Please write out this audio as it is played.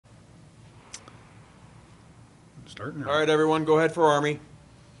Starting. All right, everyone, go ahead for Army.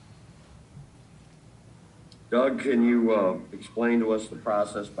 Doug, can you explain to us the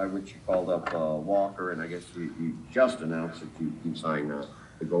process by which you called up Walker? And I guess you just announced that you signed the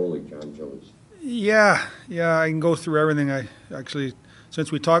goalie, John Jones. Yeah, I can go through everything. I actually,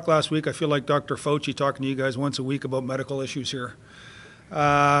 since we talked last week, I feel like Dr. Fauci talking to you guys once a week about medical issues here.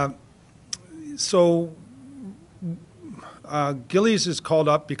 Gillies is called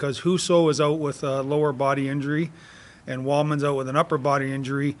up because Husso is out with a lower body injury and Wallman's out with an upper body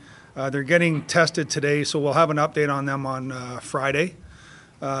injury. They're getting tested today, so we'll have an update on them on Friday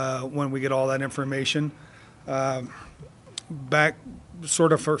when we get all that information. Back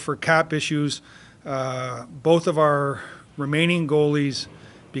sort of for cap issues, both of our remaining goalies,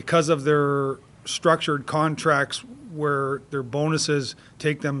 because of their structured contracts where their bonuses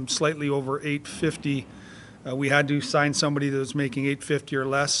take them slightly over $850, we had to sign somebody that was making $850 or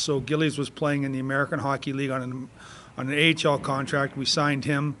less. So Gillies was playing in the American Hockey League on an AHL contract. We signed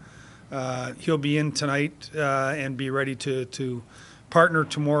him. He'll be in tonight and be ready to partner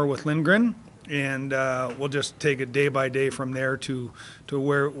tomorrow with Lindgren, and we'll just take it day by day from there to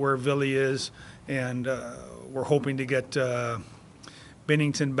where Villy is, and we're hoping to get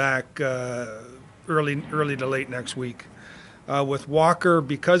Bennington back early to late next week. With Walker,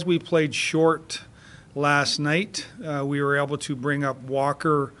 because we played short last night, we were able to bring up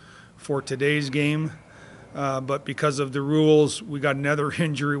Walker for today's game. But because of the rules, we got another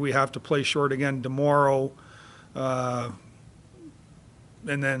injury. We have to play short again tomorrow. And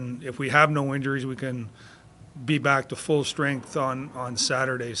then if we have no injuries, we can be back to full strength on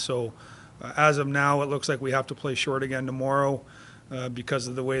Saturday. So as of now, it looks like we have to play short again tomorrow because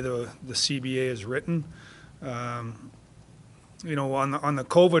of the way the CBA is written. On the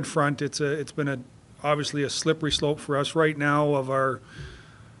COVID front, it's been obviously a slippery slope for us right now of our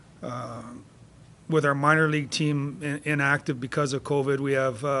with our minor league team inactive because of COVID. We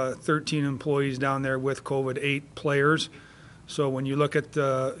have 13 employees down there with COVID, 8 players. So when you look at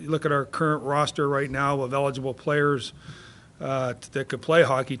our current roster right now of eligible players that could play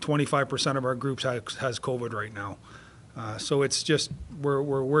hockey, 25% of our groups has COVID right now. So it's just we're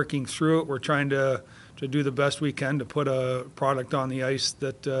working through it. We're trying to do the best we can to put a product on the ice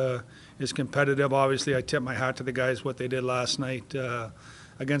that is competitive. Obviously, I tip my hat to the guys what they did last night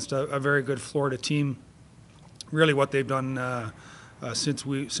against a very good Florida team. Really, what they've done since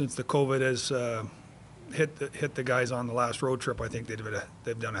the COVID has hit the guys on the last road trip, I think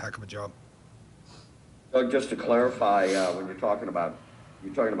they've done a heck of a job. Doug, just to clarify, when you're talking about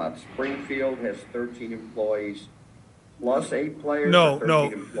Springfield has 13 employees plus 8 players. No,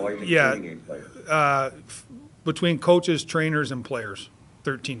 13 employees including 8 players. Between coaches, trainers, and players,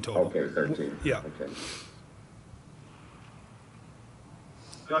 13 total. Okay, 13. Yeah. Okay.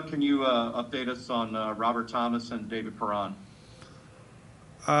 Doug, can you update us on Robert Thomas and David Perron?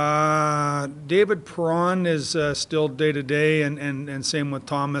 David Perron is still day-to-day, and same with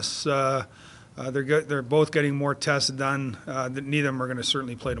Thomas. They're both getting more tests done. Neither of them are going to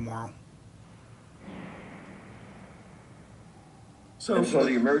certainly play tomorrow. So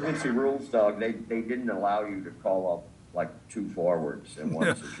the emergency rules, Doug, they didn't allow you to call up like 2 forwards and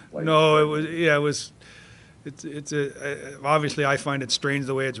once that you played. No, it was. It's obviously I find it strange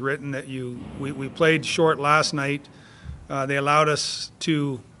the way it's written that we played short last night. They allowed us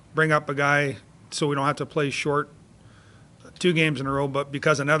to bring up a guy so we don't have to play short 2 games in a row, but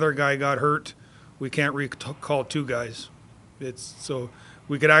because another guy got hurt, we can't recall 2 guys. So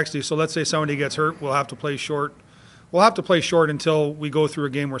let's say somebody gets hurt, we'll have to play short. We'll have to play short until we go through a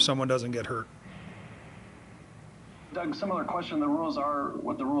game where someone doesn't get hurt. Doug, similar question. The rules are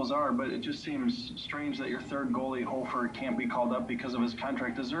what the rules are, but it just seems strange that your third goalie, Hofer, can't be called up because of his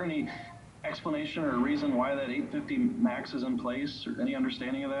contract. Is there any explanation or reason why that $850 max is in place, or any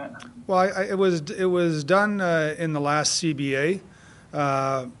understanding of that? Well, it was done in the last CBA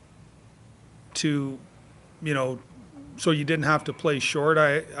to, so you didn't have to play short.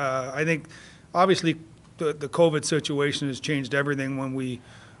 I think obviously the COVID situation has changed everything when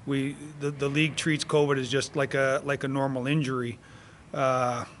the league treats COVID as just like a normal injury,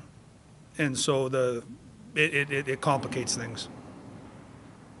 and so it complicates things.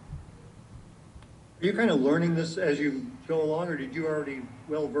 Are you kind of learning this as you go along, or did you already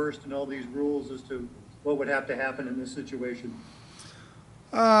well versed in all these rules as to what would have to happen in this situation?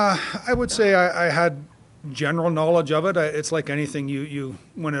 I would say I had general knowledge of it. It's like anything, you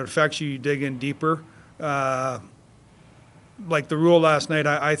when it affects you, you dig in deeper. Like the rule last night,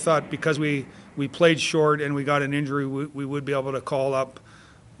 I thought because we played short and we got an injury, we would be able to call up,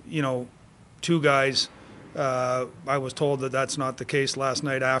 2 guys I was told that that's not the case last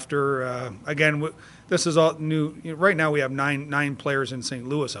night after. Again, this is all new. Right now we have nine players in St.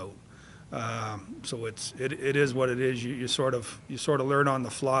 Louis out. So it is what it is. You sort of learn on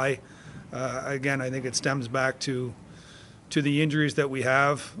the fly. Again, I think it stems back to the injuries that we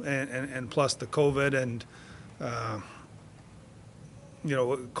have and plus the COVID and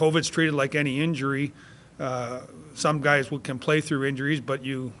COVID's treated like any injury. Some guys can play through injuries, but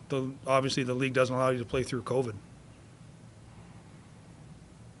obviously the league doesn't allow you to play through COVID.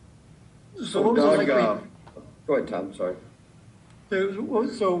 So what was it Doug, like go ahead, Tom, sorry.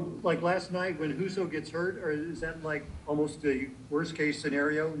 So like last night when Husso gets hurt, or is that like almost the worst case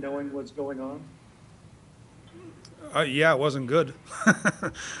scenario, knowing what's going on? Yeah, it wasn't good.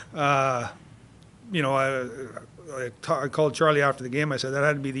 I called Charlie after the game. I said that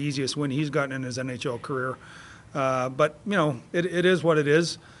had to be the easiest win he's gotten in his NHL career. But it is what it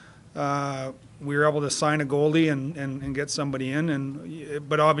is. We were able to sign a goalie and get somebody in,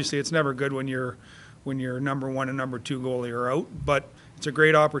 but obviously it's never good when your number one and number two goalie are out. But it's a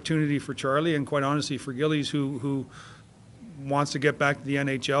great opportunity for Charlie and quite honestly for Gillies who wants to get back to the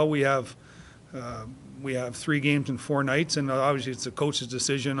NHL. We have 3 games in 4 nights, and obviously it's the coach's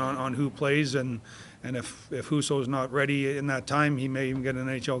decision on who plays, and if Husso's not ready in that time, he may even get an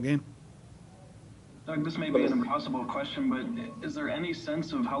NHL game. Doug, this may be an impossible question, but is there any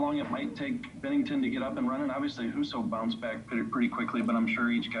sense of how long it might take Bennington to get up and running? Obviously, Husso bounced back pretty quickly, but I'm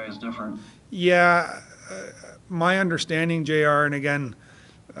sure each guy is different. Yeah, my understanding, JR, and again,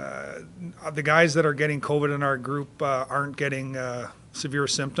 the guys that are getting COVID in our group aren't getting severe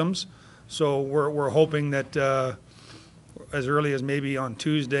symptoms. So we're hoping that as early as maybe on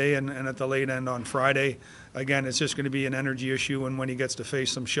Tuesday and at the late end on Friday. Again, it's just going to be an energy issue and when he gets to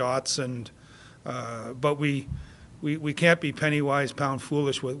face some shots. But we can't be penny wise, pound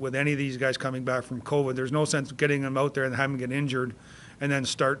foolish with any of these guys coming back from COVID. There's no sense of getting them out there and having them get injured and then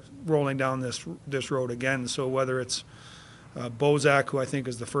start rolling down this road again. So whether it's Bozak, who I think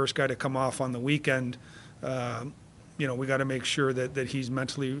is the first guy to come off on the weekend, we got to make sure that he's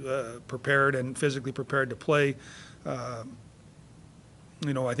mentally prepared and physically prepared to play. I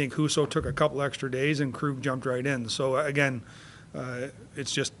think Husso took a couple extra days and Krug jumped right in. So again,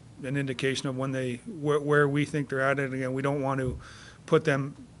 it's just an indication of where we think they're at. And again, we don't want to put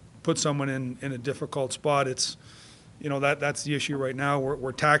someone in a difficult spot. It's that's the issue right now.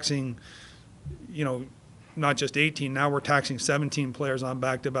 We're taxing, not just 18. Now we're taxing 17 players on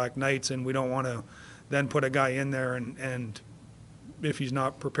back-to-back nights, and we don't want to then put a guy in there and if he's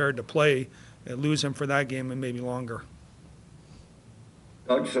not prepared to play, lose him for that game and maybe longer.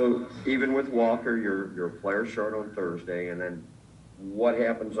 Doug, so even with Walker, you're a player short on Thursday, and then what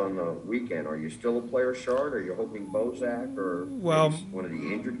happens on the weekend? Are you still a player short? Are you hoping Bozak or one of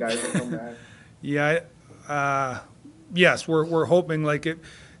the injured guys will come back? Yeah, yes, we're hoping like it.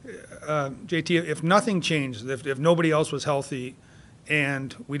 JT, if nothing changed, if nobody else was healthy,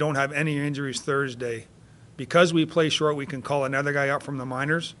 and we don't have any injuries Thursday, because we play short, we can call another guy up from the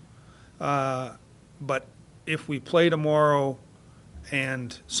minors. But if we play tomorrow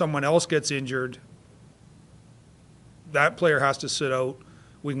and someone else gets injured, that player has to sit out.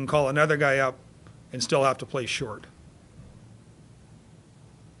 We can call another guy up and still have to play short.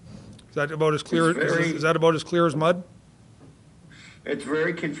 Is that about as clear? Is that about as clear as mud? It's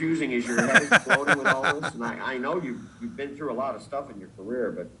very confusing as your head exploding with all this, and I know you've been through a lot of stuff in your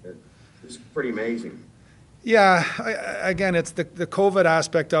career, but it's pretty amazing. Yeah, again, it's the COVID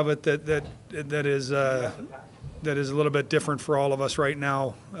aspect of it that is a little bit different for all of us right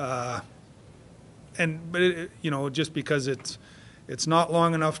now, but just because it's not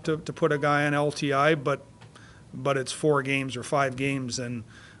long enough to put a guy on LTI, but it's 4 games or 5 games, and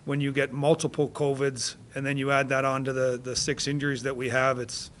when you get multiple COVIDs and then you add that on to the 6 injuries that we have,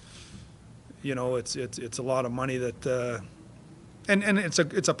 it's a lot of money that, and it's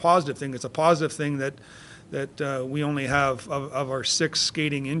a positive thing. It's a positive thing that we only have of our 6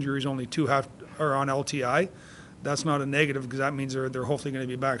 skating injuries, only 2 are on LTI. That's not a negative because that means they're hopefully going to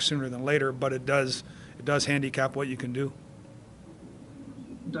be back sooner than later. But it does handicap what you can do.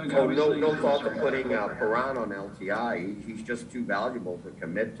 Doug, no fault of putting Perron on LTI. He's just too valuable to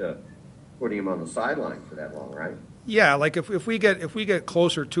commit to putting him on the sideline for that long, right? Yeah, like if we get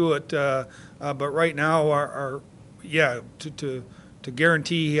closer to it, but right now to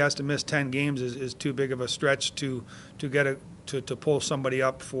guarantee he has to miss 10 games is too big of a stretch to pull somebody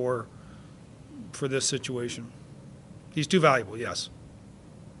up for this situation. He's too valuable, yes.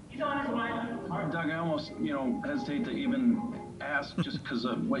 Doug, I almost hesitate to even ask just because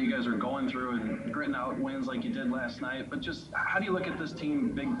of what you guys are going through and gritting out wins like you did last night, but just how do you look at this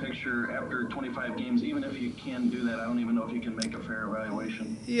team big picture after 25 games, even if you can do that? I don't even know if you can make a fair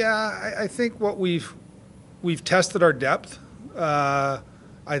evaluation. Yeah, I think what we've tested our depth. I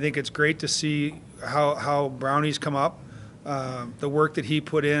think it's great to see how Brownie's come up, the work that he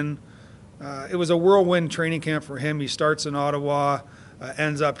put in. It was a whirlwind training camp for him. He starts in Ottawa,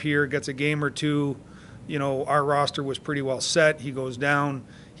 ends up here, gets a game or two. You know, our roster was pretty well set. He goes down.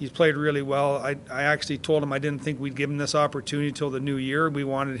 He's played really well. I actually told him I didn't think we'd give him this opportunity until the new year. We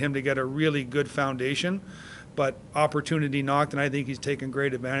wanted him to get a really good foundation, but opportunity knocked, and I think he's taken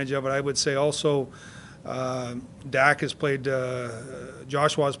great advantage of it. I would say also Dak has played,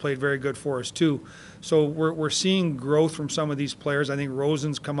 Joshua has played very good for us too. So we're seeing growth from some of these players. I think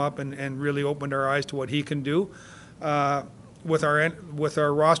Rosen's come up and really opened our eyes to what he can do. With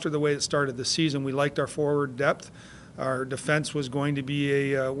our roster the way it started the season, we liked our forward depth. Our defense was going to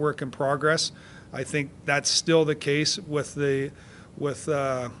be a work in progress. I think that's still the case with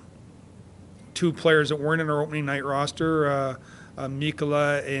two players that weren't in our opening night roster,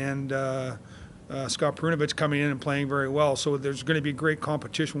 Mikula and Scott Prunovich coming in and playing very well. So there's going to be great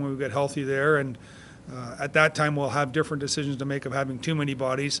competition when we get healthy there. And at that time, we'll have different decisions to make of having too many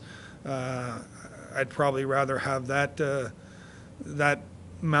bodies. I'd probably rather have that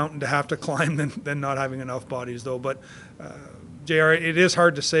mountain to have to climb than not having enough bodies, though. But JR, it is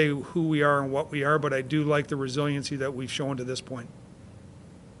hard to say who we are and what we are, but I do like the resiliency that we've shown to this point.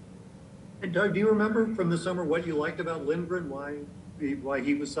 And Doug, do you remember from the summer what you liked about Lindgren, why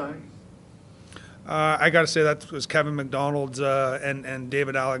he was signed? I got to say that was Kevin McDonald's and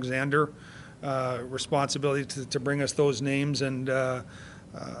David Alexander responsibility to bring us those names. And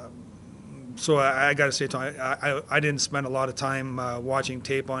so I got to say, I didn't spend a lot of time watching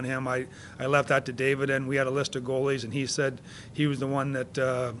tape on him. I left that to David, and we had a list of goalies, and he said he was the one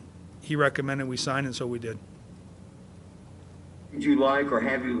that he recommended we sign, and so we did. Did you like or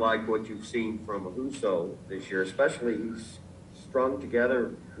have you liked what you've seen from Husso this year? Especially he's strung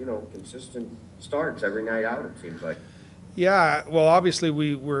together, consistent starts every night out, it seems like. Yeah, well, obviously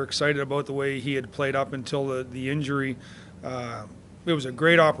we were excited about the way he had played up until the injury. It was a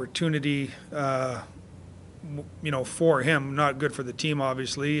great opportunity, for him. Not good for the team,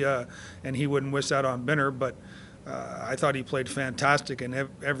 obviously, and he wouldn't wish that on Binner, but I thought he played fantastic, and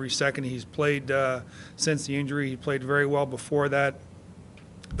every second he's played since the injury. He played very well before that.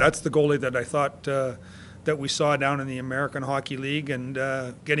 That's the goalie that I thought that we saw down in the American Hockey League, and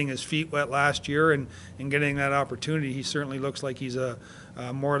getting his feet wet last year and getting that opportunity, he certainly looks like he's a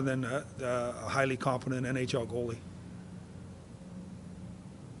more than a highly competent NHL goalie.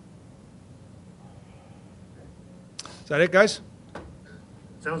 Is that it, guys?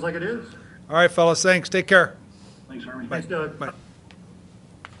 Sounds like it is. All right, fellas, thanks. Take care. Thanks, Harvey. Thanks, Doug. Bye.